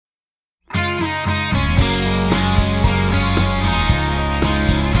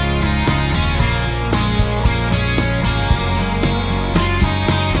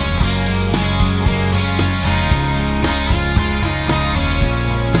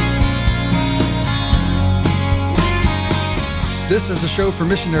This is a show for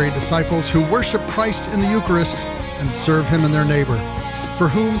missionary disciples who worship Christ in the Eucharist and serve Him in their neighbor, for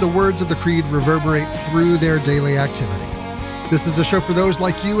whom the words of the Creed reverberate through their daily activity. This is a show for those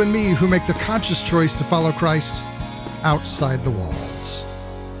like you and me who make the conscious choice to follow Christ outside the walls.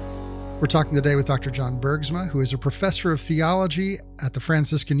 We're talking today with Dr. John Bergsma, who is a professor of theology at the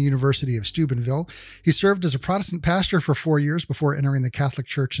Franciscan University of Steubenville. He served as a Protestant pastor for 4 years before entering the Catholic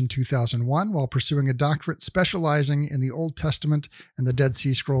Church in 2001 while pursuing a doctorate specializing in the Old Testament and the Dead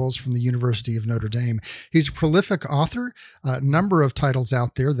Sea Scrolls from the University of Notre Dame. He's a prolific author, a number of titles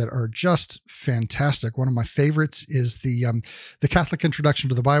out there that are just fantastic. One of my favorites is the Catholic Introduction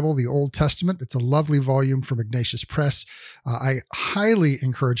to the Bible, the Old Testament. It's a lovely volume from Ignatius Press. I highly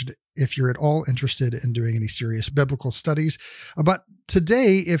encourage it if you're at all interested in doing any serious biblical studies. But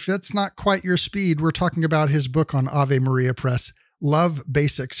today, if that's not quite your speed, we're talking about his book on Ave Maria Press, Love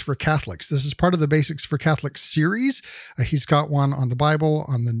Basics for Catholics. This is part of the Basics for Catholics series. He's got one on the Bible,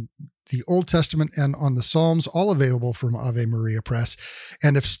 on the Old Testament, and on the Psalms, all available from Ave Maria Press.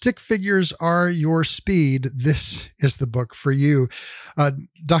 And if stick figures are your speed, this is the book for you.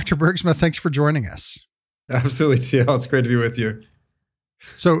 Dr. Bergsma, thanks for joining us. Absolutely, TL. It's great to be with you.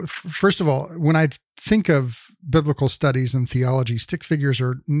 So first of all, when I think of biblical studies and theology, stick figures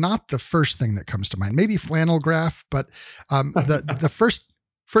are not the first thing that comes to mind. Maybe flannel graph, but the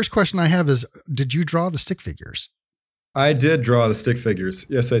first question I have is, did you draw the stick figures? I did draw the stick figures.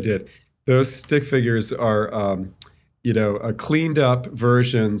 Yes, I did. Those stick figures are, cleaned up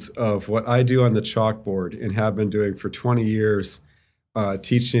versions of what I do on the chalkboard and have been doing for 20 years,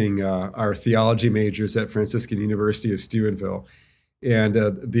 teaching our theology majors at Franciscan University of Steubenville. And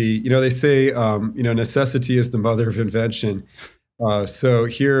they say necessity is the mother of invention. So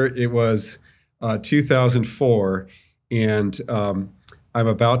here it was 2004, and I'm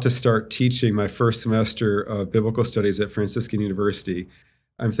about to start teaching my first semester of biblical studies at Franciscan University.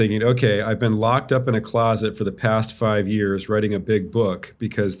 I'm thinking, okay, I've been locked up in a closet for the past 5 years writing a big book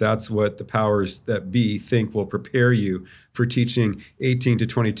because that's what the powers that be think will prepare you for teaching 18 to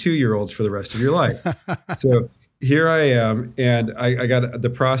 22-year-olds for the rest of your life. So here I am, and I got the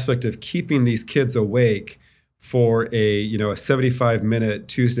prospect of keeping these kids awake for a 75-minute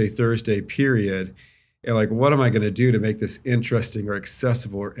Tuesday, Thursday period. And like, what am I going to do to make this interesting or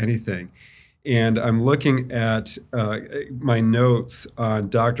accessible or anything? And I'm looking at my notes on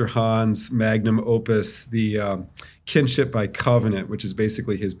Dr. Hahn's magnum opus, the Kinship by Covenant, which is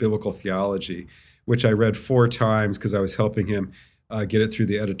basically his biblical theology, which I read 4 times because I was helping him get it through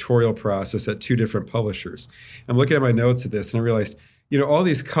the editorial process at 2 different publishers. I'm looking at my notes of this, and I realized, all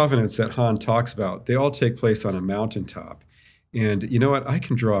these covenants that Hahn talks about, they all take place on a mountaintop. And you know what? I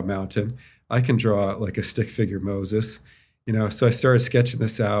can draw a mountain. I can draw like a stick figure Moses. So I started sketching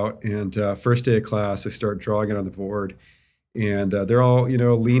this out, and first day of class, I start drawing it on the board. And they're all,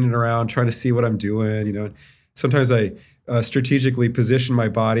 leaning around, trying to see what I'm doing. Sometimes I strategically position my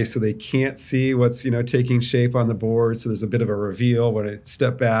body so they can't see what's, taking shape on the board. So there's a bit of a reveal when I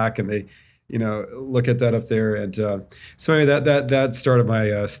step back and they, look at that up there. And so anyway, that started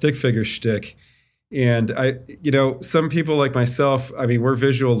my stick figure shtick. And I, some people like myself, we're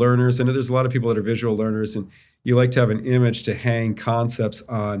visual learners. I know there's a lot of people that are visual learners, and you like to have an image to hang concepts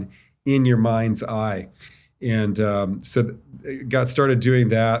on in your mind's eye. And so got started doing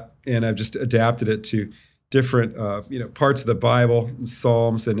that, and I've just adapted it to different parts of the Bible,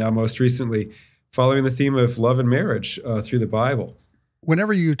 Psalms, and now most recently following the theme of love and marriage through the Bible.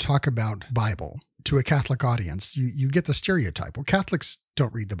 Whenever you talk about Bible to a Catholic audience, you get the stereotype. Well, Catholics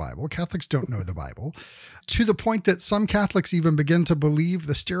don't read the Bible. Catholics don't know the Bible, to the point that some Catholics even begin to believe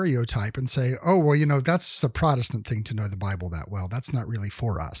the stereotype and say, oh, well, that's a Protestant thing to know the Bible that well. That's not really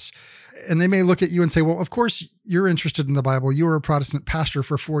for us. And they may look at you and say, well, of course, you're interested in the Bible. You were a Protestant pastor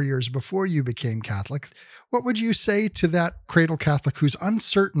for 4 years before you became Catholic. What would you say to that cradle Catholic who's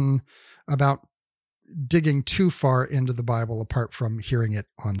uncertain about digging too far into the Bible apart from hearing it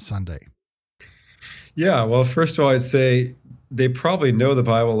on Sunday? Yeah, well, first of all, I'd say they probably know the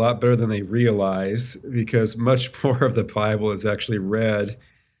Bible a lot better than they realize, because much more of the Bible is actually read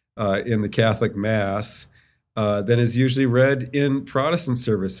in the Catholic Mass than is usually read in Protestant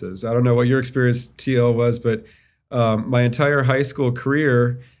services. I don't know what your experience, TL, was, but my entire high school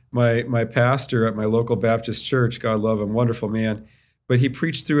career, my pastor at my local Baptist church, God love him, wonderful man, but he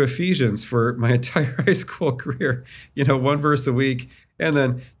preached through Ephesians for my entire high school career, 1 verse a week, and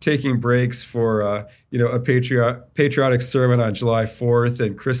then taking breaks for, a patriotic sermon on July 4th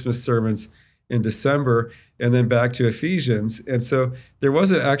and Christmas sermons in December, and then back to Ephesians. And so there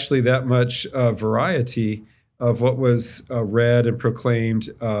wasn't actually that much variety of what was read and proclaimed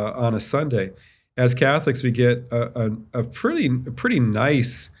on a Sunday. as Catholics, we get a pretty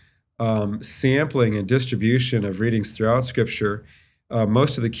nice sampling and distribution of readings throughout Scripture.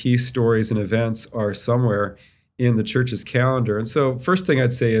 Most of the key stories and events are somewhere in the church's calendar. And so first thing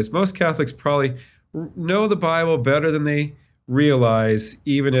I'd say is most Catholics probably know the Bible better than they realize,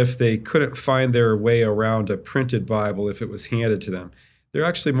 even if they couldn't find their way around a printed Bible if it was handed to them. They're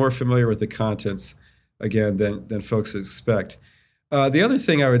actually more familiar with the contents, again, than folks expect. The other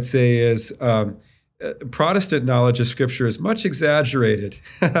thing I would say is Protestant knowledge of Scripture is much exaggerated.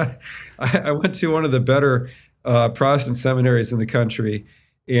 I went to one of the better Protestant seminaries in the country,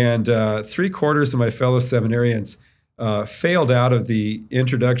 and 3/4 of my fellow seminarians failed out of the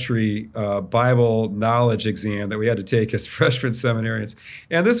introductory Bible knowledge exam that we had to take as freshman seminarians.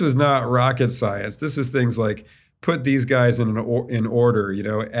 And this was not rocket science. This was things like put these guys in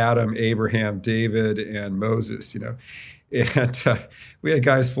order, Adam, Abraham, David, and Moses, And we had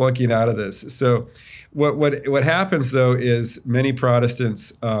guys flunking out of this. So what happens, though, is many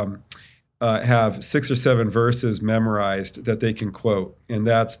Protestants have 6 or 7 verses memorized that they can quote, and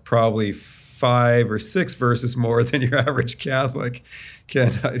that's probably 5 or 6 verses more than your average Catholic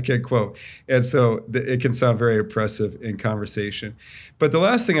can quote. And so it can sound very impressive in conversation. But the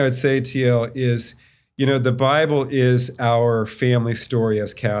last thing I would say, TL, is, the Bible is our family story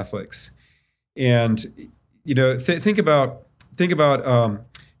as Catholics. And, think about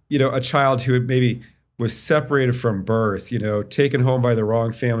a child who maybe was separated from birth, taken home by the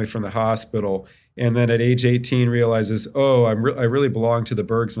wrong family from the hospital, and then at age 18 realizes, oh, I really belong to the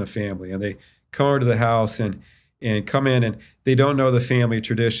Bergsma family, and they come over to the house and come in, and they don't know the family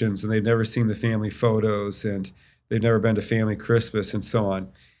traditions, and they've never seen the family photos, and they've never been to family Christmas, and so on,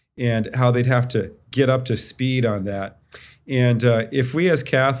 and how they'd have to get up to speed on that. And if we as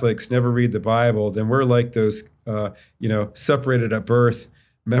Catholics never read the Bible, then we're like those, separated at birth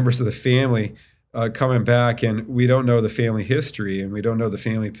members of the family coming back, and we don't know the family history, and we don't know the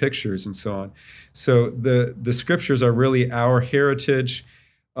family pictures, and so on. So the Scriptures are really our heritage.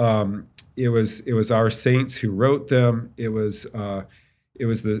 It was our saints who wrote them. It was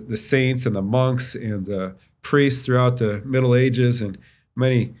the saints and the monks and the priests throughout the Middle Ages and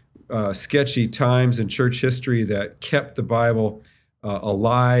many sketchy times in church history that kept the Bible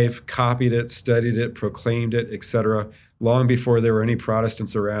alive, copied it, studied it, proclaimed it, etc., long before there were any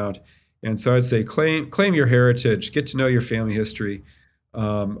Protestants around. And so I'd say claim your heritage, get to know your family history.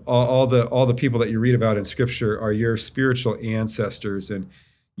 All the people that you read about in Scripture are your spiritual ancestors, and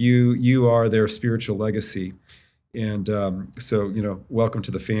you are their spiritual legacy. And so welcome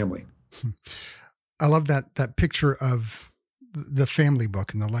to the family. I love that picture of the family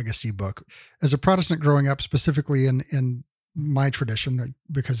book and the legacy book. As a Protestant growing up, specifically in my tradition,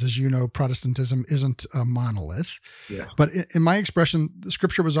 because as you know, Protestantism isn't a monolith. Yeah. But in my expression, the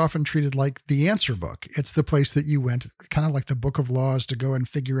Scripture was often treated like the answer book. It's the place that you went, kind of like the book of laws, to go and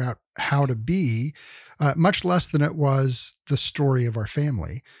figure out how to be, much less than it was the story of our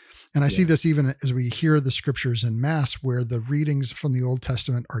family. And I see this even as we hear the Scriptures in Mass, where the readings from the Old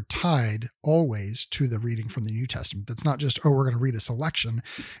Testament are tied always to the reading from the New Testament. It's not just, we're going to read a selection.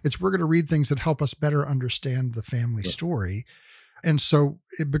 It's we're going to read things that help us better understand the family story. And so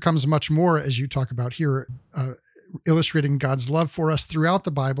it becomes much more, as you talk about here, illustrating God's love for us throughout the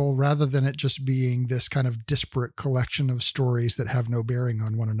Bible, rather than it just being this kind of disparate collection of stories that have no bearing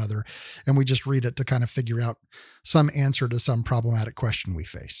on one another. And we just read it to kind of figure out some answer to some problematic question we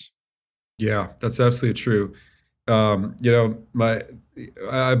face. Yeah, that's absolutely true. I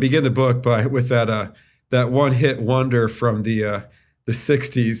begin the book with that one-hit wonder from the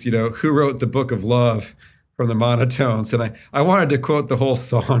 60s. Who wrote the Book of Love from the Monotones? And I wanted to quote the whole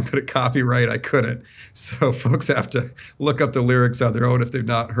song, but at copyright I couldn't. So folks have to look up the lyrics on their own if they've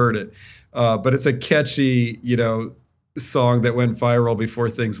not heard it. But it's a catchy, song that went viral before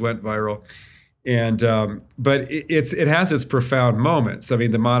things went viral. And but it has its profound moments. I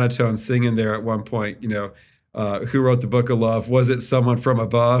mean, the Monotones singing there at one point, who wrote the Book of Love? Was it someone from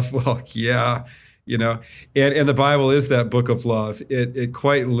above? Well, yeah, and the Bible is that book of love. It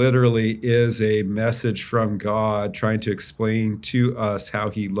quite literally is a message from God trying to explain to us how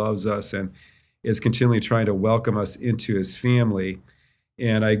he loves us and is continually trying to welcome us into his family.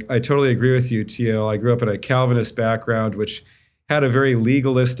 And I totally agree with you, TL. I grew up in a Calvinist background, which had a very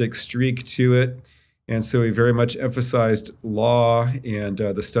legalistic streak to it. And so we very much emphasized law and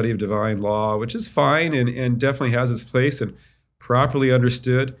the study of divine law, which is fine and definitely has its place, and properly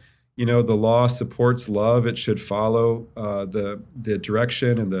understood. The law supports love. It should follow the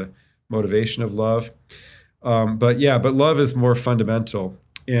direction and the motivation of love. But love is more fundamental.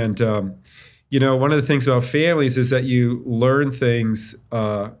 And, One of the things about families is that you learn things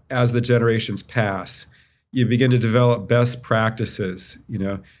as the generations pass. You begin to develop best practices.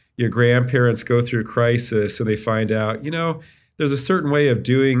 Your grandparents go through crisis and they find out, there's a certain way of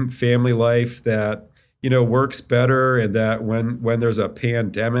doing family life that, works better, and that when there's a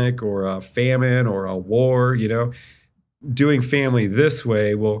pandemic or a famine or a war, doing family this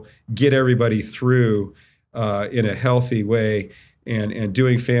way will get everybody through in a healthy way, and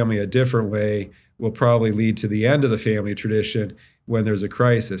doing family a different way will probably lead to the end of the family tradition when there's a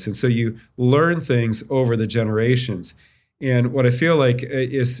crisis. And so you learn things over the generations. And what I feel like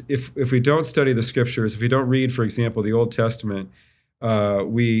is if we don't study the scriptures, if we don't read, for example, the Old Testament,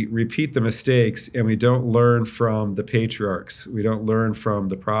 we repeat the mistakes and we don't learn from the patriarchs. We don't learn from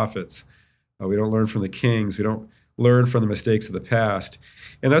the prophets. We don't learn from the kings. We don't learn from the mistakes of the past.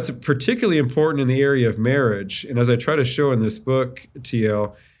 And that's particularly important in the area of marriage. And as I try to show in this book,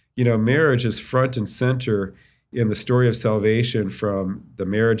 TL, marriage is front and center in the story of salvation, from the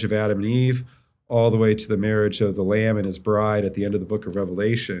marriage of Adam and Eve all the way to the marriage of the Lamb and his bride at the end of the book of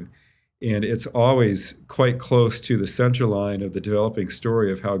Revelation. And it's always quite close to the center line of the developing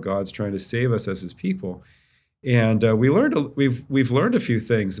story of how God's trying to save us as his people. And we've learned a few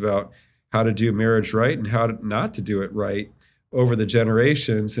things about how to do marriage right and how not to do it right over the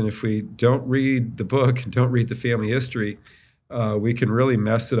generations. And if we don't read the book and don't read the family history, we can really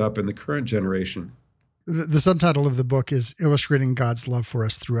mess it up in the current generation. The subtitle of the book is Illustrating God's Love for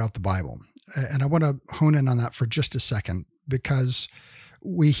Us Throughout the Bible. And I want to hone in on that for just a second, because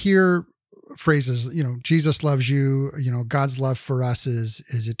we hear phrases, Jesus loves you, God's love for us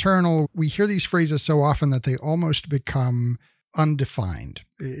is eternal. We hear these phrases so often that they almost become undefined.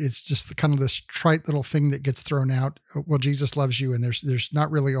 It's just kind of this trite little thing that gets thrown out. Well, Jesus loves you, and there's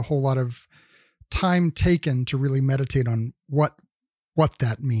not really a whole lot of time taken to really meditate on what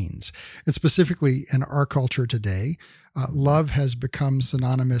that means. And specifically in our culture today, love has become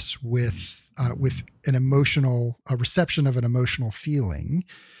synonymous with an emotional, a reception of an emotional feeling.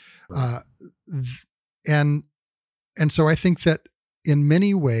 And so I think that in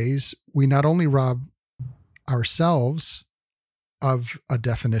many ways, we not only rob ourselves of a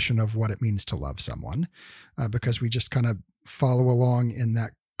definition of what it means to love someone, because we just kind of follow along in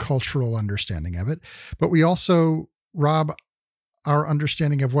that cultural understanding of it, but we also rob our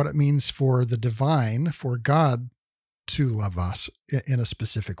understanding of what it means for the divine, for God to love us in a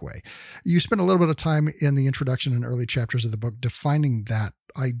specific way. You spent a little bit of time in the introduction and early chapters of the book defining that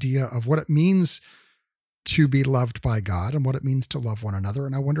idea of what it means to be loved by God and what it means to love one another.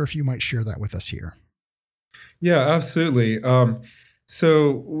 And I wonder if you might share that with us here. Yeah, absolutely.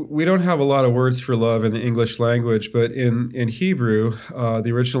 So we don't have a lot of words for love in the English language, but in Hebrew,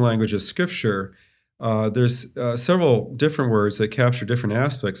 the original language of Scripture, there's several different words that capture different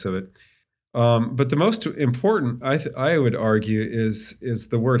aspects of it. But the most important, I would argue, is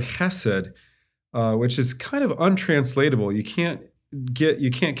the word hesed, which is kind of untranslatable. You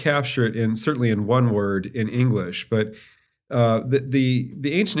can't capture it certainly in one word in English. But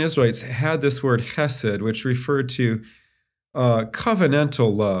the ancient Israelites had this word hesed, which referred to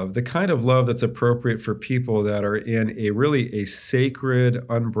covenantal love, the kind of love that's appropriate for people that are in a sacred,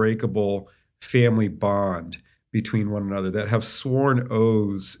 unbreakable family bond between one another, that have sworn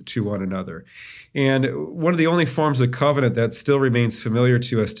oaths to one another. And one of the only forms of covenant that still remains familiar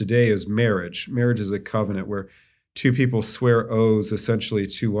to us today is marriage. Marriage is a covenant where two people swear oaths essentially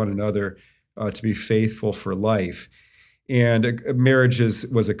to one another to be faithful for life. And marriage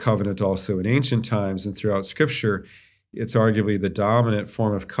was a covenant also in ancient times, and throughout Scripture, it's arguably the dominant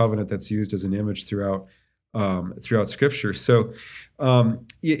form of covenant that's used as an image throughout Scripture. So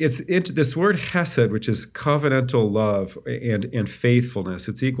it's this word hesed, which is covenantal love and faithfulness.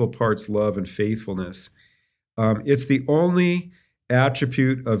 It's equal parts love and faithfulness. It's the only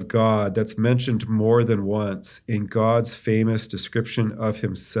attribute of God that's mentioned more than once in God's famous description of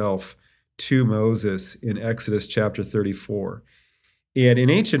himself to Moses in Exodus chapter 34. And in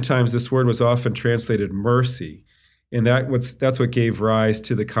ancient times, this word was often translated mercy. And that's what gave rise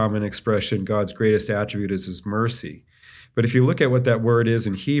to the common expression, God's greatest attribute is his mercy. But if you look at what that word is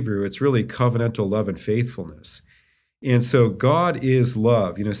in Hebrew, it's really covenantal love and faithfulness. And so God is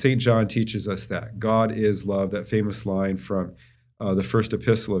love. St. John teaches us that. God is love, that famous line from the first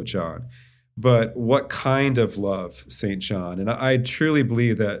epistle of John. But what kind of love, St. John? And I truly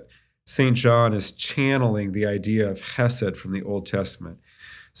believe that St. John is channeling the idea of hesed from the Old Testament.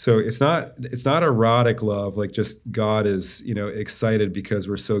 So it's not erotic love, like just God is, excited because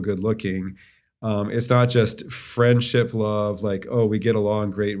we're so good looking. It's not just friendship love, like, oh, we get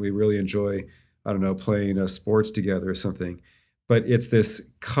along great and we really enjoy, I don't know, playing sports together or something. But it's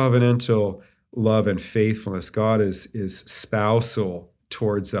this covenantal love and faithfulness. God is spousal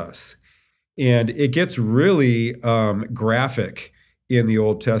towards us. And it gets really graphic in the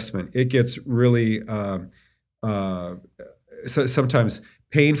Old Testament. It gets really uh, sometimes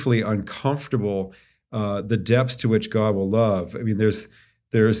painfully uncomfortable, the depths to which God will love. I mean, there's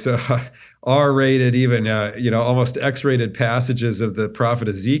R-rated, even almost X-rated passages of the prophet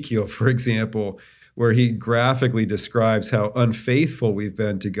Ezekiel, for example, where he graphically describes how unfaithful we've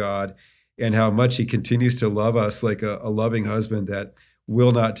been to God and how much he continues to love us like a loving husband that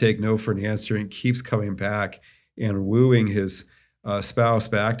will not take no for an answer and keeps coming back and wooing his spouse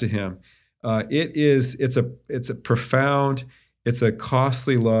back to him. It's a profound, it's a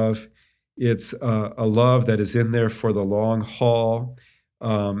costly love. It's a love that is in there for the long haul,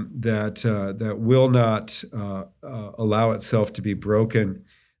 that will not allow itself to be broken.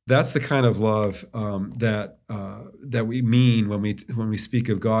 That's the kind of love that we mean when we speak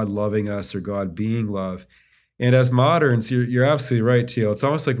of God loving us or God being love. And as moderns, you're absolutely right, Teal. It's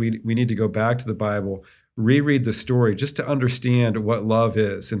almost like we need to go back to the Bible, reread the story just to understand what love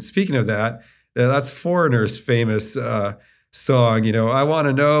is. And speaking of that, that's Foreigner's famous song, I want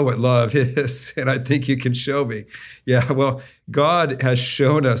to know what love is, and I think you can show me. Yeah, well, God has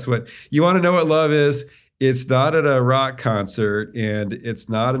shown us what you want to know what love is. It's not at a rock concert and it's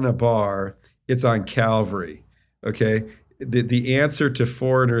not in a bar. It's on Calvary. Okay. The answer to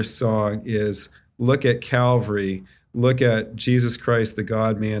Foreigner's song is look at Calvary, look at Jesus Christ, the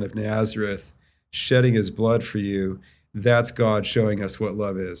God-man of Nazareth, shedding his blood for you. That's God showing us what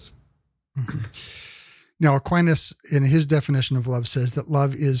love is. Mm-hmm. Now, Aquinas, in his definition of love, says that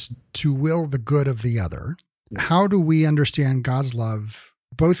love is to will the good of the other. How do we understand God's love,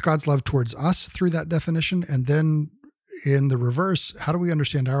 both God's love towards us through that definition, and then in the reverse, how do we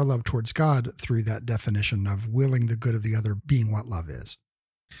understand our love towards God through that definition of willing the good of the other being what love is?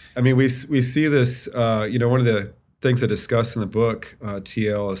 I mean, we see this, one of the things I discuss in the book,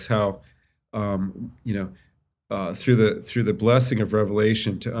 TL, is how, through the blessing of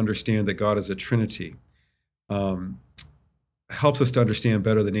revelation, to understand that God is a Trinity, helps us to understand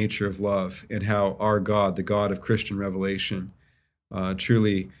better the nature of love and how our God, the God of Christian revelation,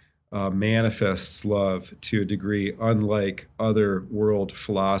 truly manifests love to a degree unlike other world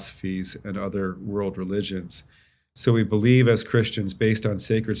philosophies and other world religions. So we believe as Christians, based on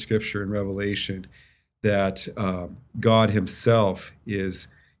sacred scripture and revelation, that God himself is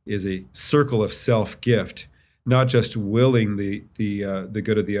a circle of self-gift, not just willing the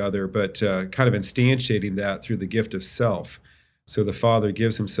good of the other, but kind of instantiating that through the gift of self. So the Father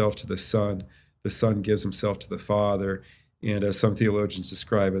gives himself to the Son gives himself to the Father, and as some theologians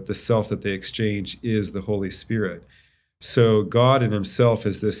describe it, the self that they exchange is the Holy Spirit. So God in himself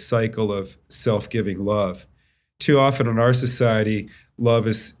is this cycle of self-giving love. Too often in our society, love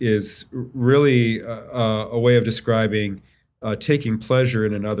is really a way of describing taking pleasure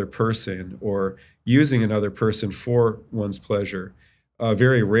in another person or using another person for one's pleasure.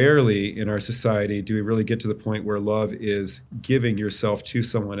 Very rarely in our society do we really get to the point where love is giving yourself to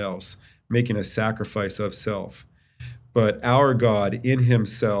someone else, making a sacrifice of self. But our God in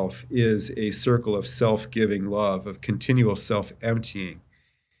himself is a circle of self-giving love, of continual self-emptying.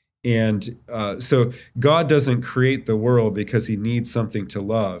 And so God doesn't create the world because he needs something to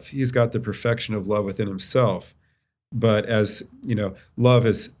love. He's got the perfection of love within himself. But as love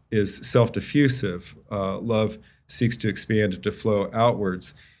is self-diffusive. Love seeks to expand and to flow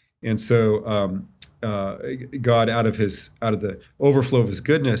outwards. And so God, out of the overflow of his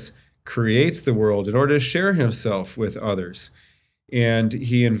goodness, creates the world in order to share himself with others. And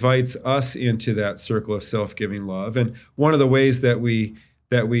he invites us into that circle of self-giving love. And one of the ways that we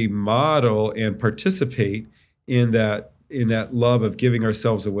model and participate in that love of giving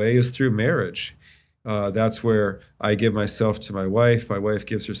ourselves away is through marriage. That's where I give myself to my wife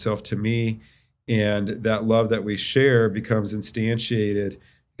gives herself to me, and that love that we share becomes instantiated,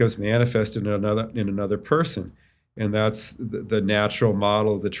 becomes manifested in another person. And that's the natural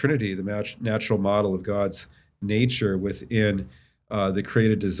model of the Trinity, the natural model of God's nature within the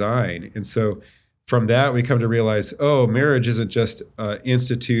created design. And so from that, we come to realize, marriage isn't just an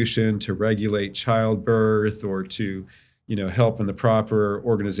institution to regulate childbirth or to, help in the proper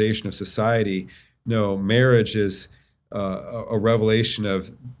organization of society. No, marriage is a revelation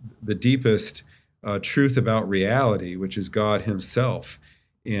of the deepest truth about reality, which is God himself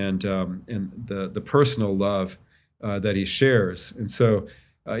and the personal love that he shares. And so,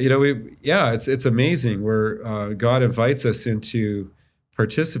 it's amazing where God invites us into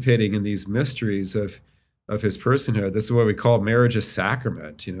participating in these mysteries of his personhood. This is what we call marriage a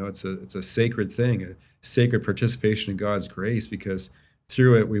sacrament. It's a sacred thing, a sacred participation in God's grace, because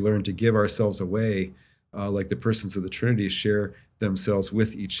through it, we learn to give ourselves away, like the persons of the Trinity share themselves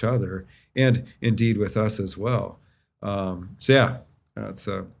with each other, and indeed with us as well. So yeah, that's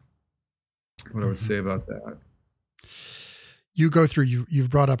what I would say about that. You go through, you've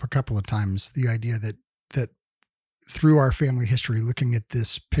brought up a couple of times the idea that through our family history, looking at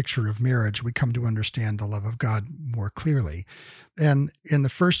this picture of marriage, we come to understand the love of God more clearly. And in the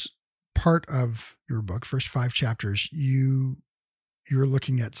first part of your book, first 5 chapters, you're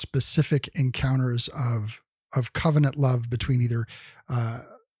looking at specific encounters of covenant love between either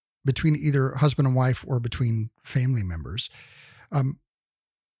husband and wife or between family members.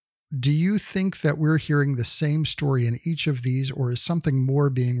 Do you think that we're hearing the same story in each of these, or is something more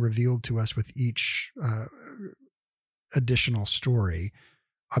being revealed to us with each additional story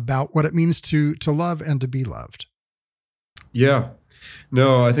about what it means to love and to be loved? Yeah.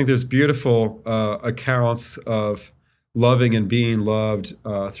 No, I think there's beautiful accounts of loving and being loved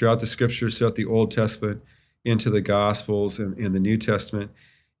throughout the scriptures, throughout the Old Testament, into the Gospels and the New Testament.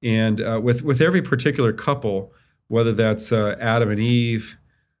 And with every particular couple, whether that's Adam and Eve,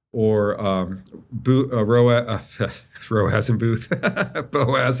 or Boaz and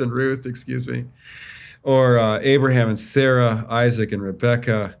Ruth, excuse me, or Abraham and Sarah, Isaac and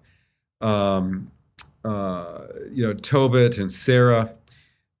Rebekah, Tobit and Sarah.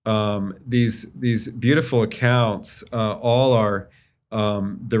 These beautiful accounts all are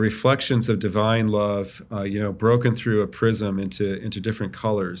the reflections of divine love, broken through a prism into different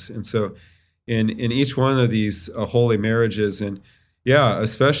colors. And so, in each one of these holy marriages, and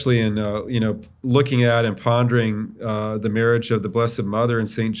especially in looking at and pondering the marriage of the Blessed Mother and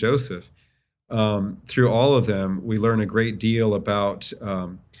Saint Joseph, through all of them, we learn a great deal about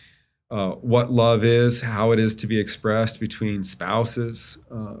what love is, how it is to be expressed between spouses,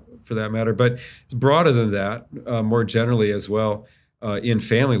 for that matter. But it's broader than that, more generally as well, in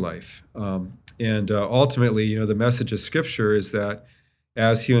family life. And ultimately, the message of Scripture is that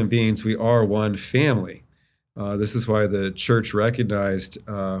as human beings, we are one family. This is why the church recognized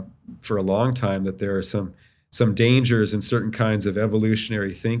for a long time that there are some dangers in certain kinds of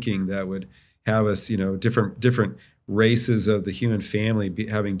evolutionary thinking that would have us, different races of the human family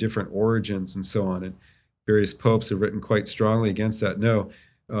having different origins and so on. And various popes have written quite strongly against that. No,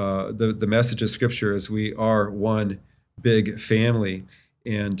 the message of Scripture is we are one big family,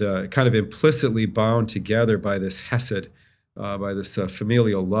 and kind of implicitly bound together by this hesed, by this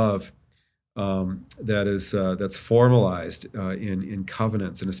familial love. That's formalized in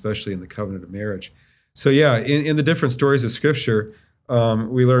covenants, and especially in the covenant of marriage. So in the different stories of Scripture,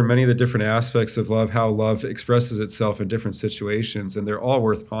 we learn many of the different aspects of love, how love expresses itself in different situations, and they're all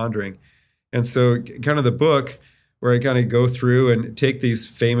worth pondering. And so kind of the book where I kind of go through and take these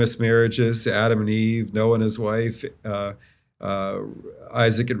famous marriages, Adam and Eve, Noah and his wife,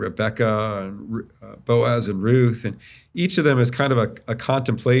 Isaac and Rebekah, and Boaz and Ruth, and each of them is kind of a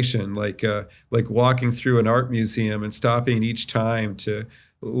contemplation, like walking through an art museum and stopping each time to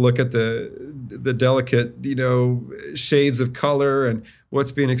look at the delicate, shades of color and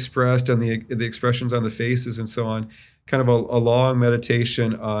what's being expressed on the expressions on the faces and so on. Kind of a long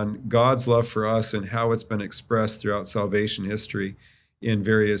meditation on God's love for us and how it's been expressed throughout salvation history in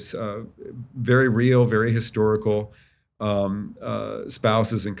various very real, very historical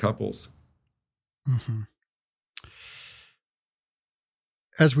spouses and couples. Mm-hmm.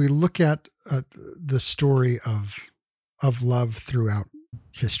 As we look at the story of love throughout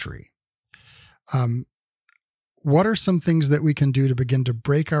history, what are some things that we can do to begin to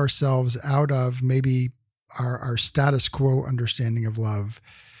break ourselves out of maybe our status quo understanding of love,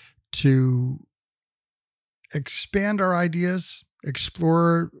 to expand our ideas,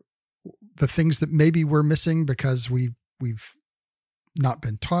 explore the things that maybe we're missing because we've not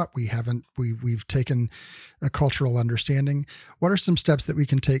been taught, we've taken a cultural understanding? What are some steps that we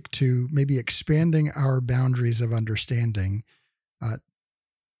can take to maybe expanding our boundaries of understanding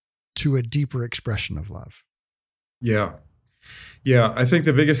to a deeper expression of love? Yeah, I think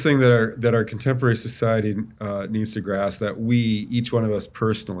the biggest thing that our contemporary society needs to grasp, that we, each one of us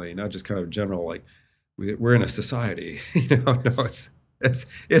personally, not just kind of general, like we're in a society, no,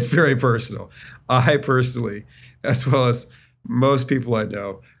 it's very personal. I personally, as well as most people I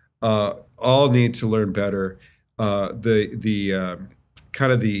know, all need to learn better the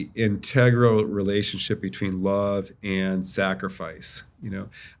kind of the integral relationship between love and sacrifice.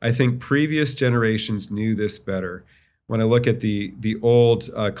 I think previous generations knew this better. When I look at the old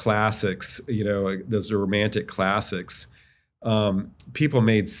classics, those romantic classics, people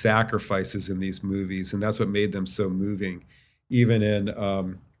made sacrifices in these movies, and that's what made them so moving. Even in,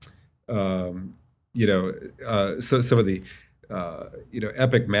 so some of the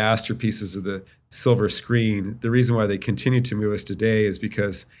epic masterpieces of the silver screen. The reason why they continue to move us today is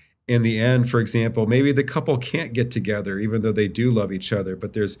because in the end, for example, maybe the couple can't get together, even though they do love each other,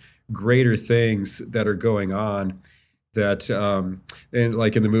 but there's greater things that are going on that, and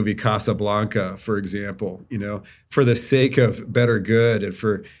like in the movie Casablanca, for example, for the sake of better good and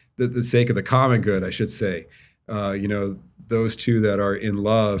for the sake of the common good, I should say, those two that are in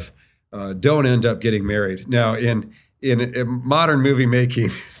love don't end up getting married. Now, in modern movie making,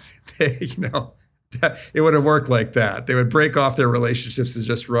 it wouldn't work like that. They would break off their relationships and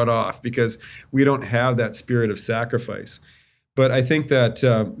just run off because we don't have that spirit of sacrifice. But I think that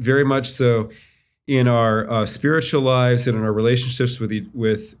very much so in our spiritual lives and in our relationships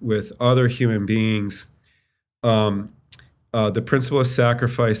with other human beings, the principle of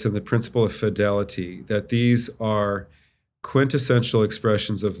sacrifice and the principle of fidelity, that these are quintessential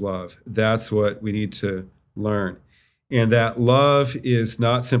expressions of love. That's what we need to learn. And that love is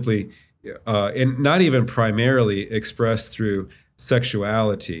not simply, and not even primarily expressed through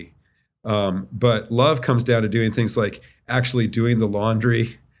sexuality, but love comes down to doing things like actually doing the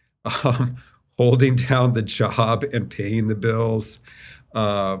laundry, holding down the job and paying the bills.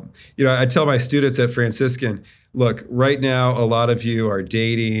 I tell my students at Franciscan, look, right now, a lot of you are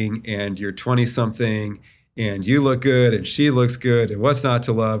dating and you're 20-something and you look good and she looks good and what's not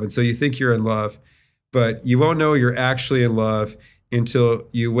to love? And so you think you're in love, but you won't know you're actually in love until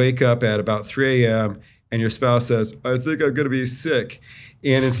you wake up at about 3 a.m. and your spouse says, I think I'm going to be sick.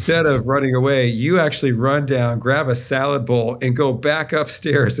 And instead of running away, you actually run down, grab a salad bowl and go back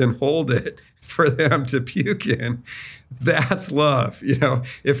upstairs and hold it for them to puke in. That's love.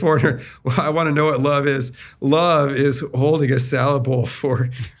 If I want to know what love is holding a salad bowl for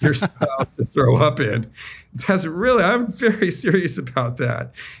your spouse to throw up in. I'm very serious about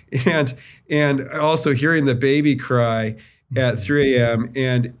that. And also hearing the baby cry at 3 a.m.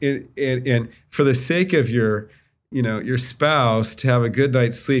 and for the sake of your spouse to have a good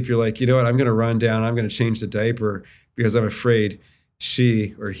night's sleep, you're like, you know what, I'm going to run down, I'm going to change the diaper because I'm afraid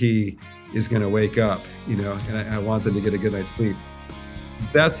she or he is going to wake up, and I want them to get a good night's sleep.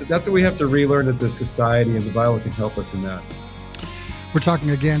 That's what we have to relearn as a society, and the Bible can help us in that. We're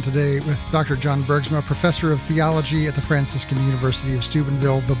talking again today with Dr. John Bergsma, professor of theology at the Franciscan University of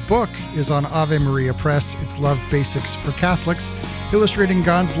Steubenville. The book is on Ave Maria Press. It's Love Basics for Catholics, illustrating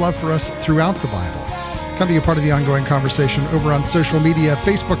God's love for us throughout the Bible. Come be a part of the ongoing conversation over on social media,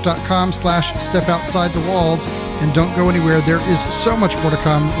 facebook.com/stepoutside-the-walls. And don't go anywhere. There is so much more to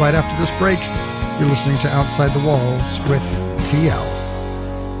come right after this break. You're listening to Outside the Walls with TL.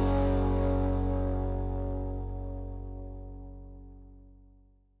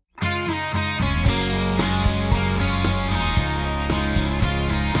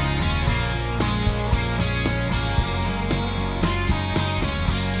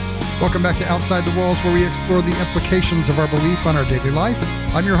 Welcome back to Outside the Walls, where we explore the implications of our belief on our daily life.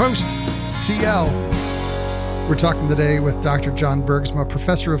 I'm your host, TL. We're talking today with Dr. John Bergsma,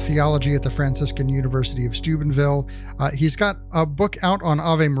 professor of theology at the Franciscan University of Steubenville. He's got a book out on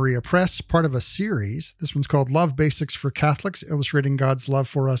Ave Maria Press, part of a series. This one's called Love Basics for Catholics, illustrating God's love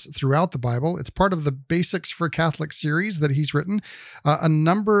for us throughout the Bible. It's part of the Basics for Catholics series that he's written. A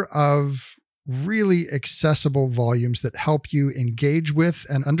number of really accessible volumes that help you engage with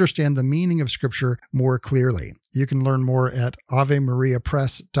and understand the meaning of Scripture more clearly. You can learn more at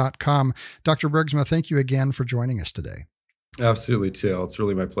avemariapress.com. Dr. Bergsma, thank you again for joining us today. Absolutely, Till. It's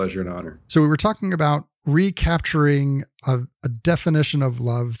really my pleasure and honor. So we were talking about recapturing a definition of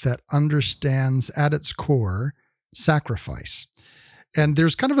love that understands at its core sacrifice. And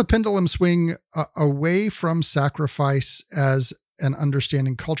there's kind of a pendulum swing away from sacrifice as an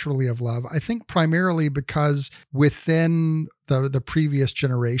understanding culturally of love, I think primarily because within the previous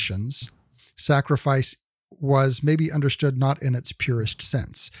generations, sacrifice was maybe understood not in its purest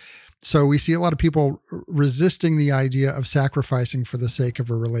sense. So we see a lot of people resisting the idea of sacrificing for the sake of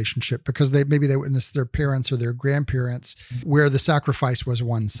a relationship because they witnessed their parents or their grandparents where the sacrifice was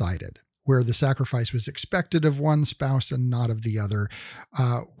one-sided, where the sacrifice was expected of one spouse and not of the other,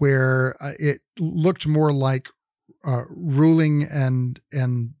 where it looked more like ruling and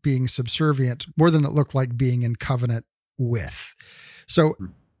being subservient more than it looked like being in covenant with. So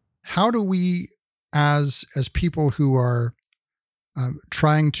how do we, as people who are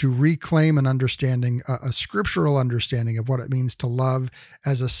trying to reclaim an understanding, a scriptural understanding of what it means to love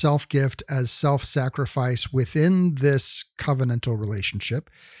as a self-gift, as self-sacrifice within this covenantal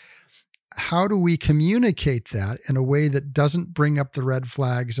relationship, how do we communicate that in a way that doesn't bring up the red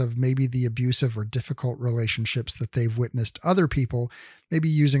flags of maybe the abusive or difficult relationships that they've witnessed other people maybe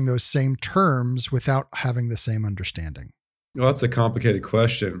using those same terms without having the same understanding? Well, that's a complicated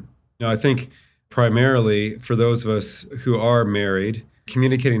question. I think primarily for those of us who are married,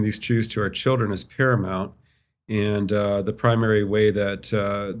 communicating these truths to our children is paramount. And the primary way that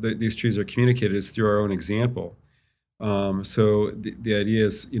these truths are communicated is through our own example. So the idea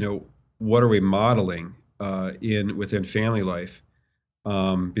is, what are we modeling in within family life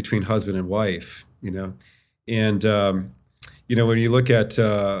between husband and wife? And when you look at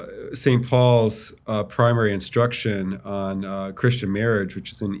St. Paul's primary instruction on Christian marriage,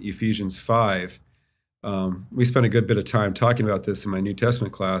 which is in Ephesians 5, we spent a good bit of time talking about this in my New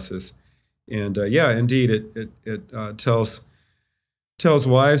Testament classes. And yeah, indeed, it tells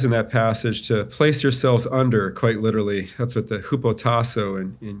wives in that passage to place yourselves under, quite literally. That's what the hupotasso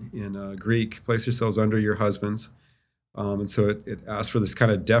in Greek, place yourselves under your husbands. And so it asks for this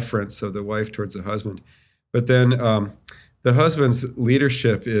kind of deference of the wife towards the husband. But then the husband's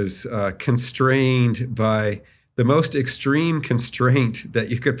leadership is constrained by the most extreme constraint that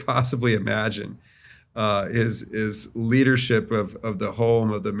you could possibly imagine. His leadership of the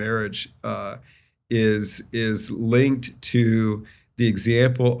home, of the marriage, is linked to the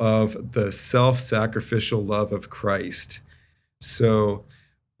example of the self-sacrificial love of Christ. So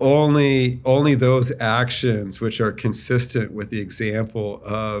only those actions which are consistent with the example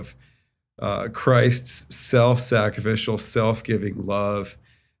of Christ's self-sacrificial, self-giving love,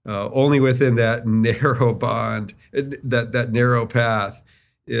 only within that narrow bond, that narrow path,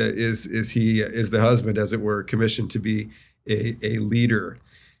 is the husband, as it were, commissioned to be a leader.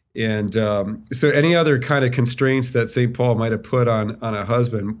 And so any other kind of constraints that St. Paul might have put on a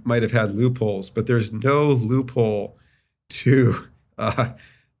husband might have had loopholes, but there's no loophole to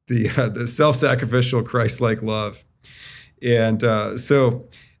the self-sacrificial Christ-like love. And so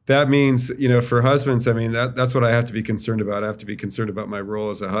that means, for husbands, I mean, that's what I have to be concerned about. I have to be concerned about my role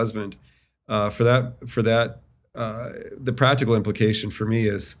as a husband. For that, the practical implication for me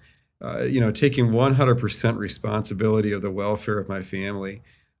is, taking 100% responsibility of the welfare of my family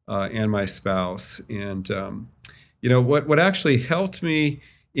and my spouse. And what actually helped me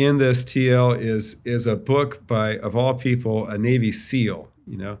in this, TL, is a book by, of all people, a Navy SEAL.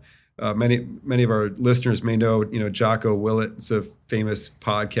 Many of our listeners may know, Jocko Willett. It's a famous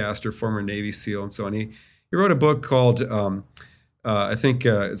podcaster, former Navy SEAL, and so on. He wrote a book called I think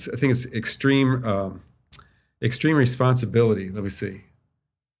it's Extreme Responsibility. Let me see.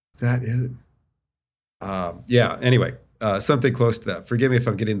 Is that it? Yeah. Anyway, something close to that. Forgive me if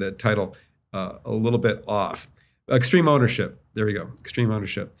I'm getting the title a little bit off. Extreme Ownership. There we go. Extreme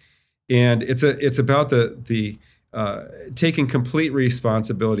Ownership, and it's about the taking complete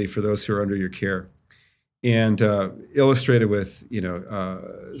responsibility for those who are under your care, and illustrated with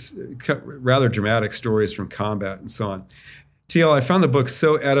rather dramatic stories from combat and so on. TL, I found the book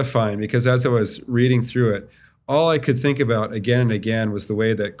so edifying because as I was reading through it, all I could think about again and again was the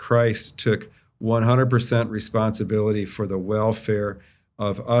way that Christ took 100% responsibility for the welfare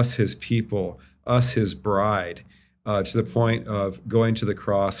of us, his people, us, his bride, to the point of going to the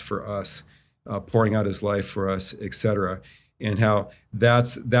cross for us, pouring out his life for us, etc. And how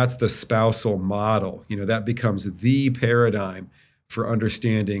that's the spousal model. That becomes the paradigm for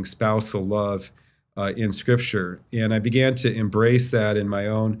understanding spousal love in Scripture. And I began to embrace that in my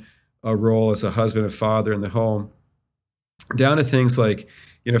own role as a husband and father in the home, down to things like,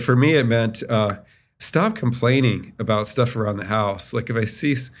 for me, it meant stop complaining about stuff around the house. Like if I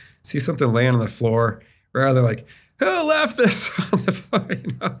see something laying on the floor, rather than like, who left this on the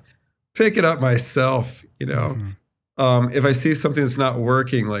floor? Pick it up myself. If I see something that's not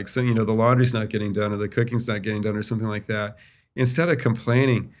working, like the laundry's not getting done or the cooking's not getting done or something like that, instead of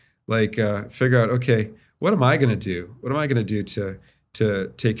complaining, like figure out, okay, what am I going to do? What am I going to do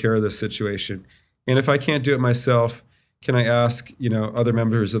to take care of this situation? And if I can't do it myself, can I ask, other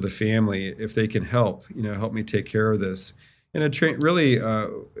members of the family if they can help me take care of this? And it really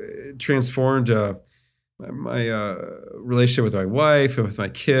transformed my relationship with my wife and with my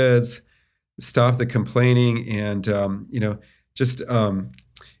kids, stop the complaining, and just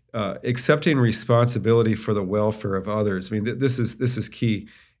accepting responsibility for the welfare of others. I mean, this is key.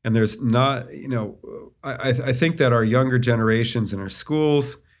 And there's not, I think that our younger generations in our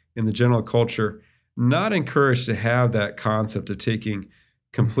schools, in the general culture, not encouraged to have that concept of taking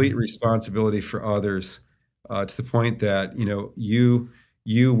complete responsibility for others to the point that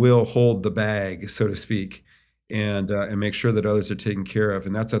you will hold the bag, so to speak, and make sure that others are taken care of.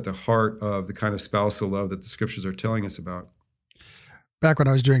 And that's at the heart of the kind of spousal love that the Scriptures are telling us about. Back when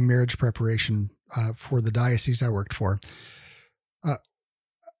I was doing marriage preparation for the diocese I worked for,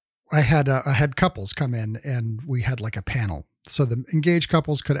 I had couples come in, and we had like a panel. So the engaged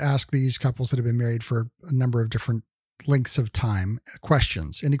couples could ask these couples that have been married for a number of different lengths of time,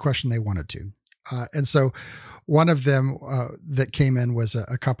 questions, any question they wanted to. And so one of them that came in was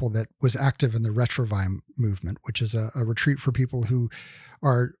a couple that was active in the Retrovime movement, which is a retreat for people who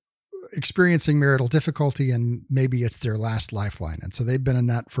are experiencing marital difficulty and maybe it's their last lifeline. And so they've been in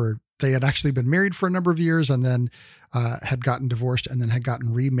that they had actually been married for a number of years and then had gotten divorced and then had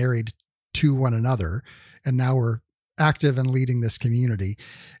gotten remarried to one another. And now we're active in leading this community.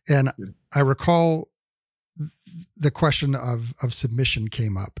 And I recall the question of submission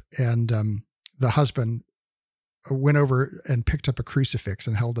came up, and the husband went over and picked up a crucifix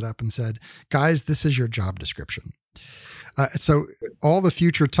and held it up and said, "Guys, this is your job description." So all the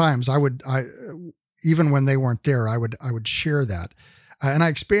future times even when they weren't there, I would share that. And I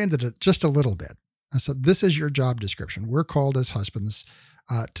expanded it just a little bit. I said, this is your job description. We're called as husbands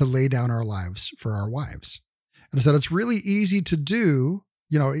to lay down our lives for our wives. And I said, it's really easy to do.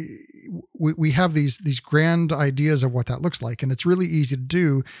 You know, we have these grand ideas of what that looks like, and it's really easy to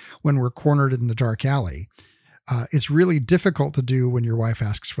do when we're cornered in a dark alley. It's really difficult to do when your wife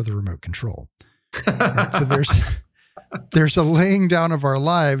asks for the remote control. Right? So there's a laying down of our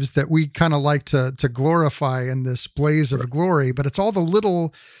lives that we kind of like to glorify in this blaze of glory, but it's all the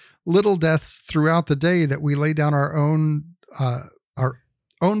little deaths throughout the day that we lay down our own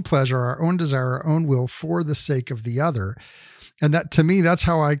pleasure, our own desire, our own will for the sake of the other. And that, to me, that's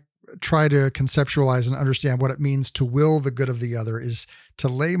how I try to conceptualize and understand what it means to will the good of the other, is to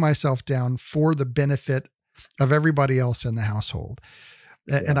lay myself down for the benefit of everybody else in the household.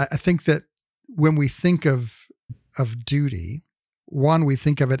 Yeah. And I think that when we think of duty, one, we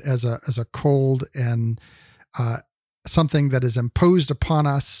think of it as a cold and something that is imposed upon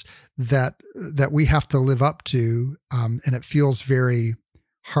us that we have to live up to, and it feels very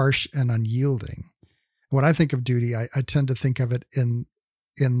harsh and unyielding. When I think of duty, I tend to think of it in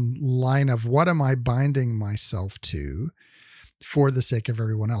line of what am I binding myself to for the sake of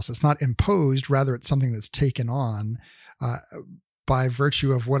everyone else. It's not imposed, rather it's something that's taken on by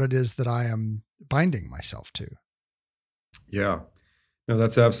virtue of what it is that I am binding myself to. Yeah, no,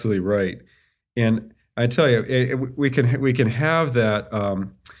 that's absolutely right. And I tell you, we can have that,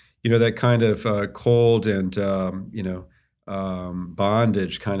 that kind of cold and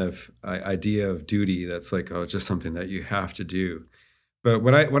bondage kind of idea of duty. That's like, oh, just something that you have to do. But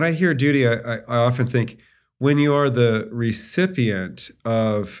when I hear duty, I often think when you are the recipient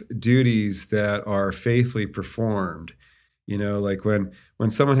of duties that are faithfully performed, like when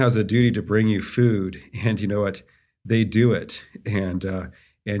someone has a duty to bring you food, and you know what, they do it, and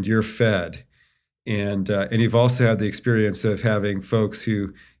you're fed, and you've also had the experience of having folks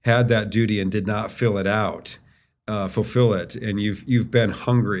who had that duty and did not fulfill it, and you've been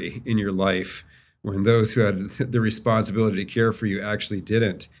hungry in your life when those who had the responsibility to care for you actually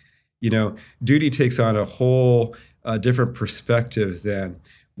didn't. Duty takes on a whole different perspective than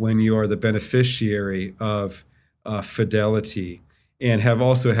when you are the beneficiary of fidelity and have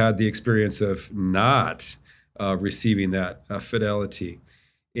also had the experience of not receiving that fidelity.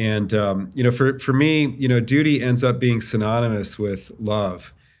 And, for me, duty ends up being synonymous with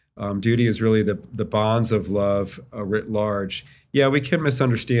love. Duty is really the bonds of love writ large. Yeah, we can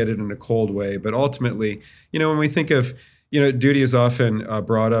misunderstand it in a cold way, but ultimately, when we think of, duty is often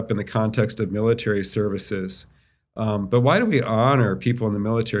brought up in the context of military services. But why do we honor people in the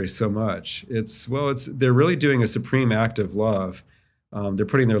military so much? They're really doing a supreme act of love. They're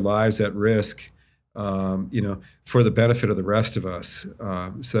putting their lives at risk, for the benefit of the rest of us,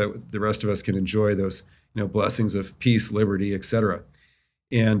 so that the rest of us can enjoy those, blessings of peace, liberty, etc.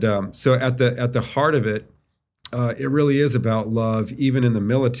 And so at the heart of it, it really is about love, even in the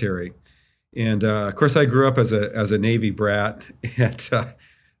military. And of course, I grew up as a Navy brat and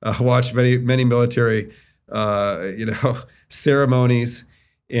watched many military ceremonies,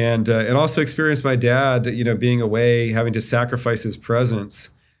 and also experienced my dad, being away, having to sacrifice his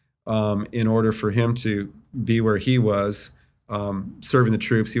presence in order for him to be where he was, serving the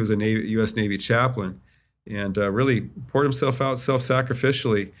troops. He was a U.S. Navy chaplain, and really poured himself out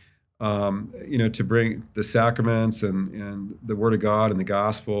self-sacrificially, to bring the sacraments and the Word of God and the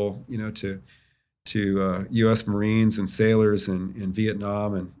gospel, to U.S. Marines and sailors in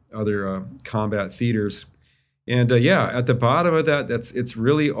Vietnam and other combat theaters. And at the bottom of that, it's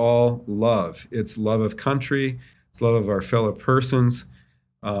really all love. It's love of country. It's love of our fellow persons.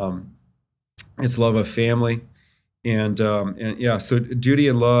 It's love of family. And so duty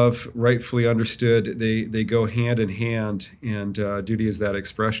and love, rightfully understood, they go hand in hand, and duty is that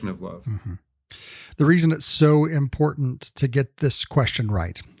expression of love. Mm-hmm. The reason it's so important to get this question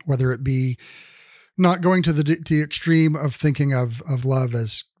right, whether it be not going to the extreme of thinking of love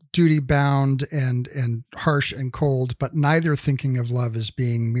as duty bound and harsh and cold, but neither thinking of love as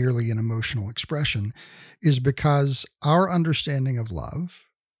being merely an emotional expression, is because our understanding of love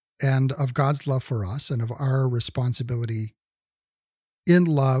and of God's love for us and of our responsibility in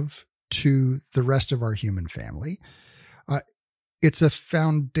love to the rest of our human family, it's a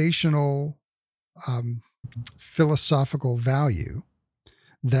foundational philosophical value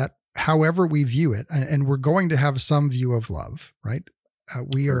that, however we view it, and we're going to have some view of love, right?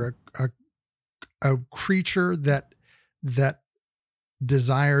 We are a creature that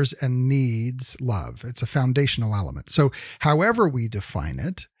desires and needs love. It's a foundational element. So however we define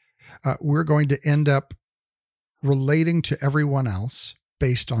it, we're going to end up relating to everyone else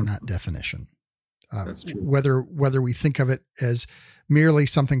based on that definition. That's true. Whether we think of it as merely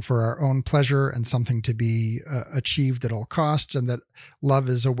something for our own pleasure and something to be achieved at all costs, and that love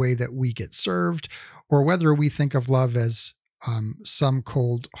is a way that we get served, or whether we think of love as some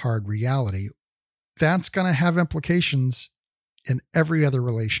cold, hard reality, that's going to have implications in every other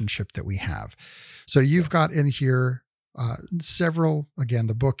relationship that we have. So you've got in here several, again,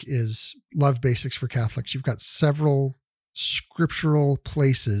 the book is Love Basics for Catholics. You've got several scriptural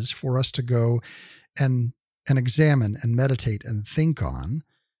places for us to go and examine and meditate and think on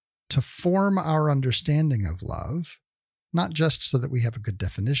to form our understanding of love, not just so that we have a good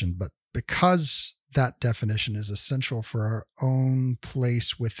definition, but because that definition is essential for our own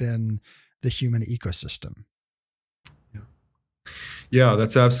place within the human ecosystem. Yeah,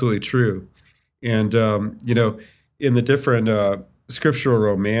 that's absolutely true. And, in the different scriptural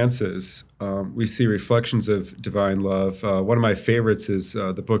romances, we see reflections of divine love. One of my favorites is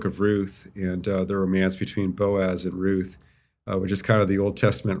the book of Ruth and the romance between Boaz and Ruth, which is kind of the Old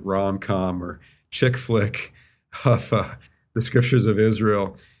Testament rom-com or chick flick of the scriptures of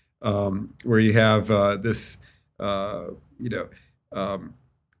Israel, where you have this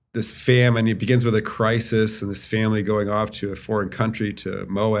famine. It begins with a crisis and this family going off to a foreign country, to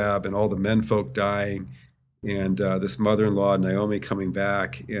Moab, and all the menfolk dying, and this mother-in-law, Naomi, coming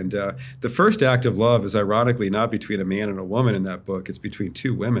back. And the first act of love is ironically not between a man and a woman in that book. It's between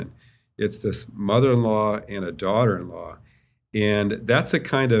two women. It's this mother-in-law and a daughter-in-law. And that's a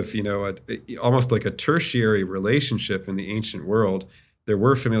kind of, almost like a tertiary relationship in the ancient world. There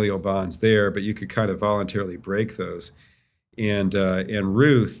were familial bonds there, but you could kind of voluntarily break those. And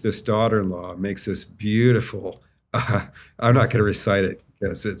Ruth, this daughter-in-law, makes this beautiful, I'm not going to recite it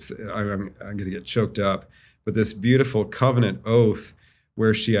because I'm going to get choked up, but this beautiful covenant oath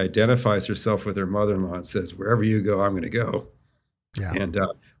where she identifies herself with her mother-in-law and says, wherever you go, I'm going to go. Yeah. And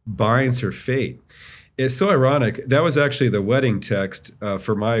binds her fate. It's so ironic. That was actually the wedding text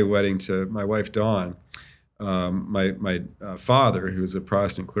for my wedding to my wife, Dawn. My father, who was a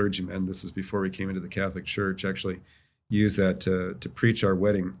Protestant clergyman, this is before we came into the Catholic Church, actually used that to preach our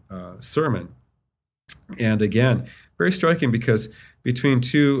wedding sermon. And again, very striking because between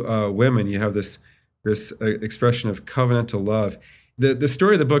two women, you have this expression of covenantal love. The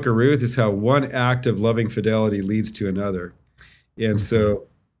story of the book of Ruth is how one act of loving fidelity leads to another. And so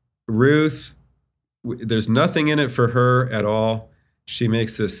Ruth, there's nothing in it for her at all. She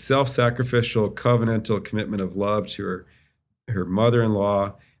makes this self-sacrificial covenantal commitment of love to her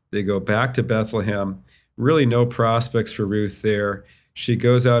mother-in-law. They go back to Bethlehem. Really no prospects for Ruth there. She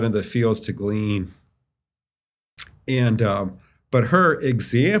goes out in the fields to glean. And but her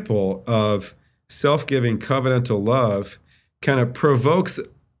example of self-giving covenantal love kind of provokes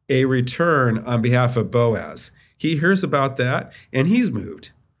a return on behalf of Boaz. He hears about that and he's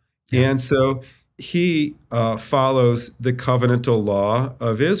moved. Yeah. And so he follows the covenantal law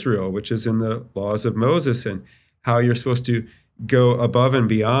of Israel, which is in the laws of Moses, and how you're supposed to go above and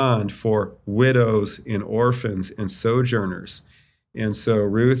beyond for widows and orphans and sojourners. And so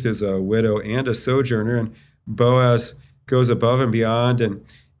Ruth is a widow and a sojourner, and Boaz goes above and beyond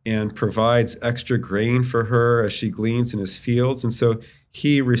and provides extra grain for her as she gleans in his fields. And so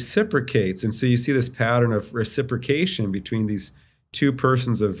he reciprocates. And so you see this pattern of reciprocation between these two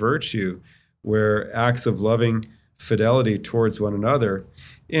persons of virtue, where acts of loving fidelity towards one another.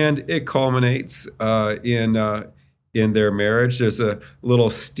 And it culminates in their marriage. There's a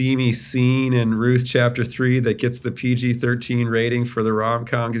little steamy scene in Ruth chapter 3 that gets the PG-13 rating for the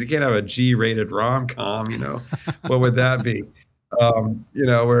rom-com, because you can't have a G-rated rom-com, What would that be?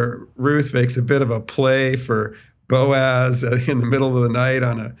 Where Ruth makes a bit of a play for Boaz in the middle of the night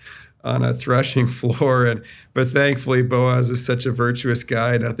on a threshing floor, but thankfully Boaz is such a virtuous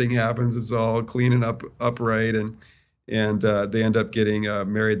guy, nothing happens. It's all clean and upright, and they end up getting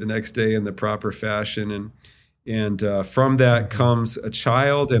married the next day in the proper fashion, and from that comes a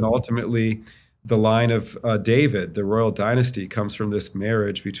child, and ultimately the line of David, the royal dynasty, comes from this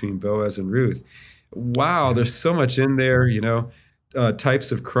marriage between Boaz and Ruth. Wow, there's so much in there,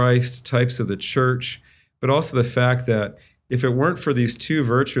 types of Christ, types of the church, but also the fact that if it weren't for these two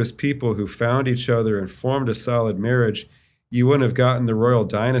virtuous people who found each other and formed a solid marriage, you wouldn't have gotten the royal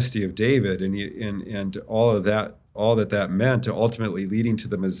dynasty of David and all that meant, to ultimately leading to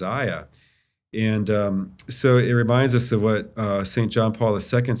the Messiah. And so it reminds us of what St. John Paul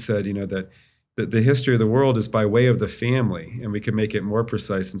II said, that the history of the world is by way of the family, and we can make it more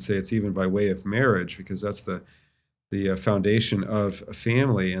precise and say it's even by way of marriage, because that's the foundation of a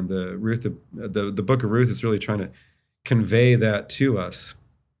family. And the book of Ruth is really trying to convey that to us.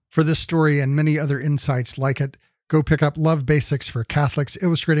 For this story and many other insights like it, go pick up Love Basics for Catholics,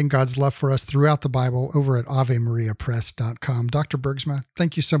 illustrating God's love for us throughout the Bible, over at AveMariaPress.com. Dr. Bergsma,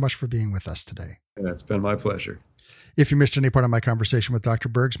 thank you so much for being with us today. It's been my pleasure. If you missed any part of my conversation with Dr.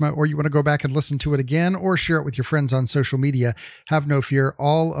 Bergsma, or you want to go back and listen to it again, or share it with your friends on social media, have no fear.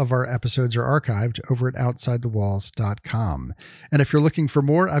 All of our episodes are archived over at OutsideTheWalls.com. And if you're looking for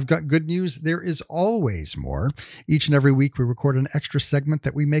more, I've got good news. There is always more. Each and every week, we record an extra segment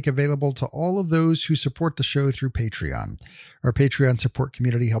that we make available to all of those who support the show through Patreon. Our Patreon support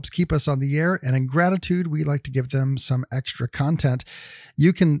community helps keep us on the air, and in gratitude, we like to give them some extra content.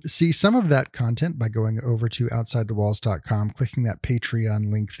 You can see some of that content by going over to OutsideTheWalls.com, clicking that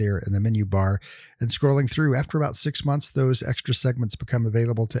Patreon link there in the menu bar, and scrolling through. After about 6 months, those extra segments become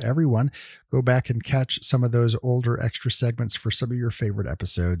available to everyone. Go back and catch some of those older extra segments for some of your favorite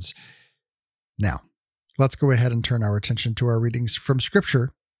episodes. Now, let's go ahead and turn our attention to our readings from Scripture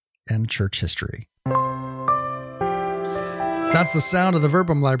and church history. That's the sound of the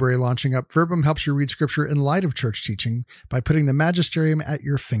Verbum library launching up. Verbum helps you read Scripture in light of church teaching by putting the magisterium at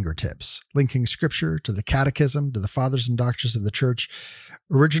your fingertips, linking Scripture to the Catechism, to the Fathers and Doctors of the Church,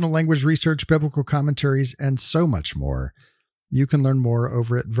 original language research, biblical commentaries, and so much more. You can learn more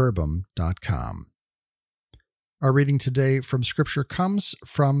over at verbum.com. Our reading today from Scripture comes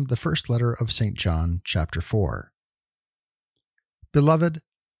from the first letter of St. John, chapter 4. Beloved,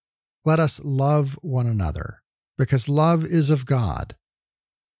 let us love one another, because love is of God.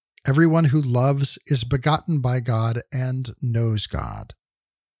 Everyone who loves is begotten by God and knows God.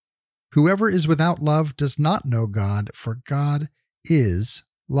 Whoever is without love does not know God, for God is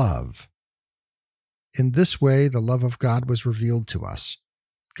love. In this way, the love of God was revealed to us.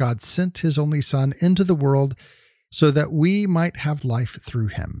 God sent his only Son into the world so that we might have life through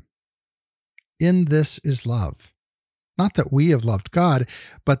him. In this is love. Not that we have loved God,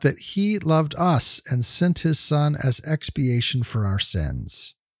 but that he loved us and sent his Son as expiation for our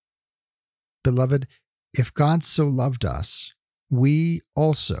sins. Beloved, if God so loved us, we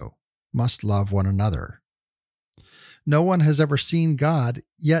also must love one another. No one has ever seen God,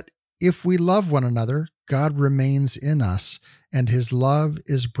 yet if we love one another, God remains in us, and his love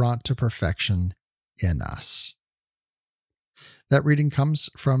is brought to perfection in us. That reading comes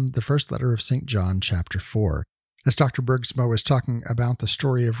from the first letter of St. John, chapter 4. As Dr. Bergsma was talking about the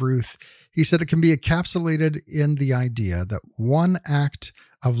story of Ruth, he said it can be encapsulated in the idea that one act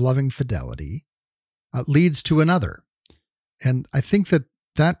of loving fidelity leads to another. And I think that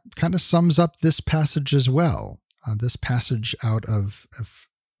kind of sums up this passage as well. This passage out of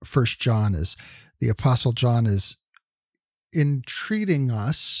 1 John is the Apostle John is entreating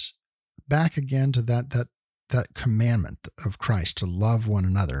us back again to that commandment of Christ to love one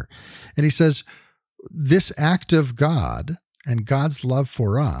another. And he says, this act of God and God's love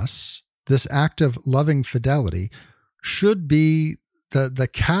for us, this act of loving fidelity, should be the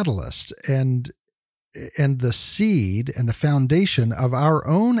catalyst and the seed and the foundation of our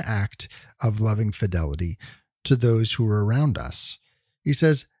own act of loving fidelity to those who are around us. He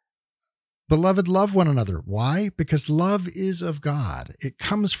says, beloved, love one another. Why? Because love is of God. It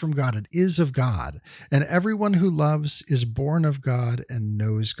comes from God. It is of God. And everyone who loves is born of God and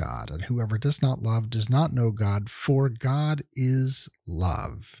knows God. And whoever does not love does not know God, for God is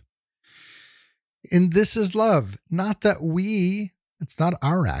love. And this is love, not that it's not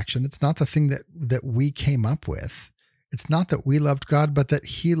our action. It's not the thing that we came up with. It's not that we loved God, but that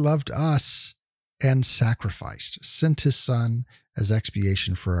he loved us and sacrificed, sent his Son as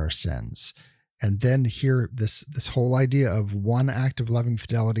expiation for our sins. And then here, this whole idea of one act of loving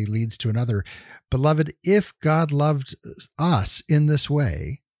fidelity leads to another. Beloved, if God loved us in this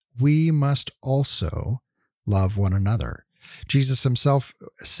way, we must also love one another. Jesus himself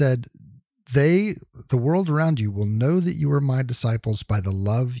said, the world around you will know that you are my disciples by the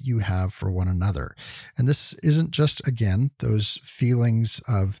love you have for one another. And this isn't just, again, those feelings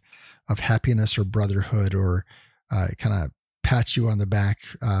of happiness or brotherhood or kind of pat you on the back.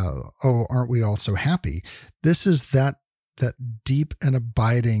 Oh, aren't we all so happy? This is that deep and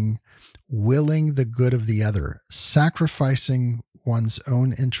abiding, willing the good of the other, sacrificing one's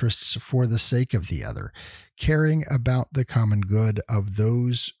own interests for the sake of the other, caring about the common good of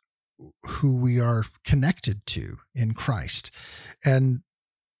those who we are connected to in Christ, and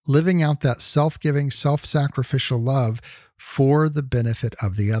living out that self-giving, self-sacrificial love for the benefit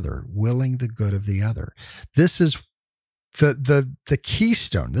of the other, willing the good of the other. This is the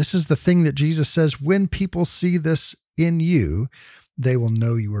keystone. This is the thing that Jesus says, when people see this in you, they will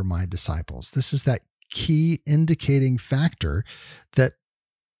know you are my disciples. This is that key indicating factor that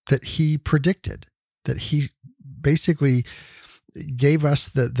he predicted, that he basically gave us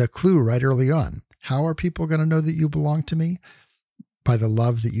the clue right early on. How are people going to know that you belong to me? By the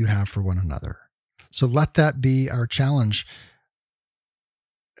love that you have for one another. So let that be our challenge.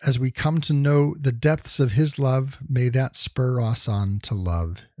 As we come to know the depths of his love, may that spur us on to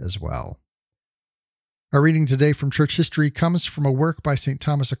love as well. Our reading today from church history comes from a work by St.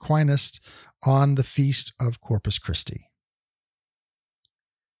 Thomas Aquinas on the feast of Corpus Christi.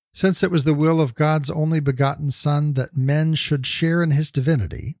 Since it was the will of God's only begotten Son that men should share in his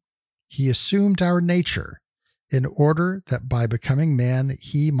divinity, he assumed our nature in order that by becoming man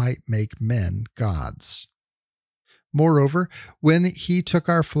he might make men gods. Moreover, when he took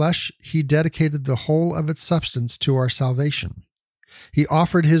our flesh, he dedicated the whole of its substance to our salvation. He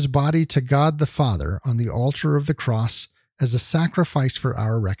offered his body to God the Father on the altar of the cross as a sacrifice for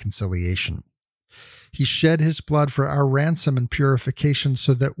our reconciliation. He shed his blood for our ransom and purification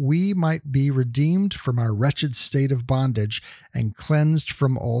so that we might be redeemed from our wretched state of bondage and cleansed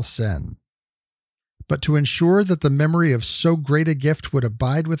from all sin. But to ensure that the memory of so great a gift would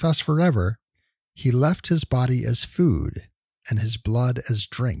abide with us forever, he left his body as food and his blood as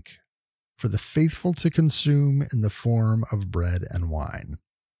drink, for the faithful to consume in the form of bread and wine.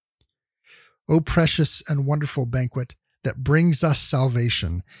 O precious and wonderful banquet that brings us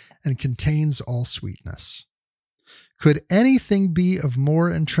salvation and contains all sweetness! Could anything be of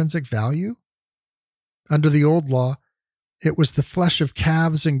more intrinsic value? Under the old law, it was the flesh of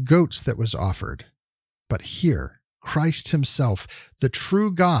calves and goats that was offered. But here, Christ himself, the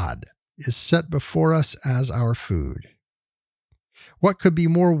true God, is set before us as our food. What could be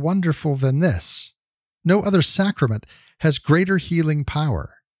more wonderful than this? No other sacrament has greater healing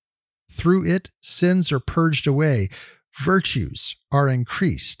power. Through it, sins are purged away, virtues are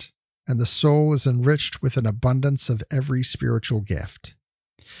increased, and the soul is enriched with an abundance of every spiritual gift.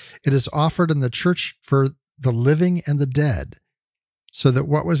 It is offered in the church for the living and the dead, so that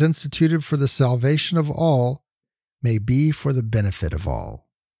what was instituted for the salvation of all may be for the benefit of all.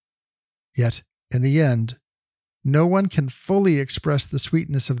 Yet, in the end, no one can fully express the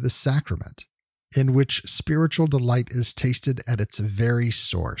sweetness of this sacrament, in which spiritual delight is tasted at its very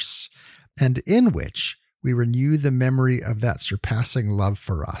source, and in which we renew the memory of that surpassing love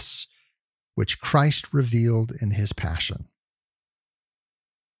for us, which Christ revealed in his passion.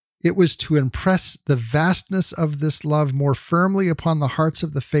 It was to impress the vastness of this love more firmly upon the hearts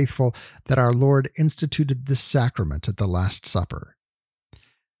of the faithful that our Lord instituted this sacrament at the Last Supper.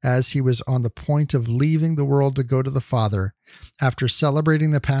 As he was on the point of leaving the world to go to the Father, after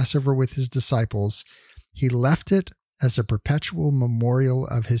celebrating the Passover with his disciples, he left it as a perpetual memorial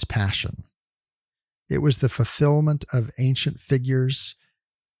of his passion. It was the fulfillment of ancient figures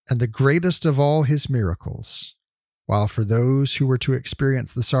and the greatest of all his miracles, while for those who were to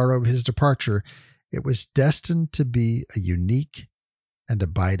experience the sorrow of his departure, it was destined to be a unique and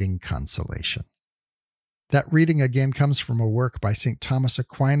abiding consolation. That reading again comes from a work by St. Thomas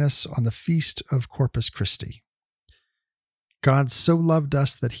Aquinas on the feast of Corpus Christi. God so loved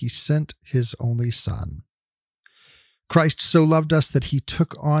us that he sent his only Son. Christ so loved us that he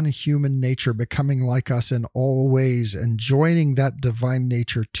took on human nature, becoming like us in all ways and joining that divine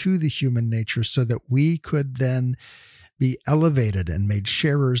nature to the human nature so that we could then be elevated and made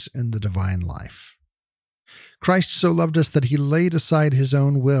sharers in the divine life. Christ so loved us that he laid aside his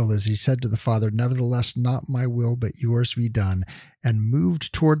own will, as he said to the Father, "Nevertheless, not my will, but yours be done," and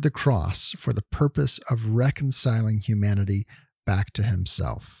moved toward the cross for the purpose of reconciling humanity back to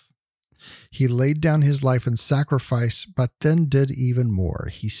himself. He laid down his life in sacrifice, but then did even more.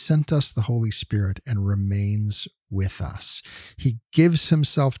 He sent us the Holy Spirit and remains with us. He gives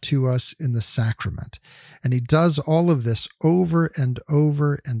himself to us in the sacrament, and he does all of this over and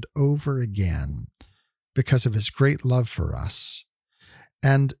over and over again because of his great love for us.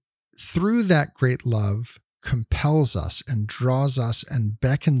 And through that great love, compels us and draws us and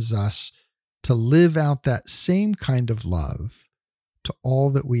beckons us to live out that same kind of love to all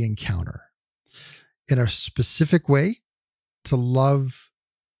that we encounter in a specific way, to love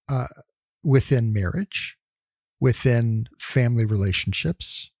within marriage, within family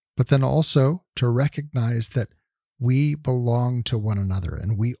relationships, but then also to recognize that we belong to one another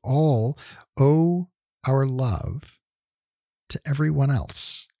and we all owe our love to everyone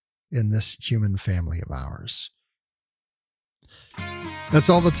else in this human family of ours. That's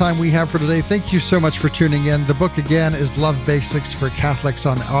all the time we have for today. Thank you so much for tuning in. The book again is Love Basics for Catholics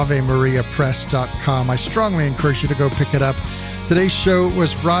on AveMariaPress.com. I strongly encourage you to go pick it up. Today's show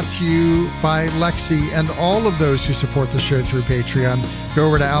was brought to you by Lexi and all of those who support the show through Patreon. Go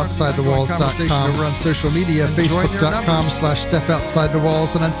over to OutsideTheWalls.com. Over on social media,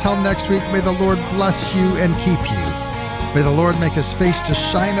 Facebook.com/StepOutsideTheWalls. And until next week, may the Lord bless you and keep you. May the Lord make his face to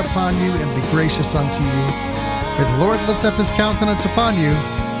shine upon you and be gracious unto you. May the Lord lift up his countenance upon you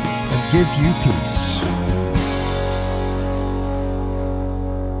and give you peace.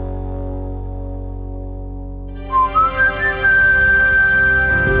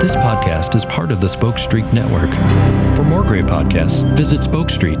 This podcast is part of the Spoke Street Network. For more great podcasts, visit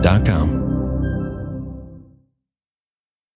spokestreet.com.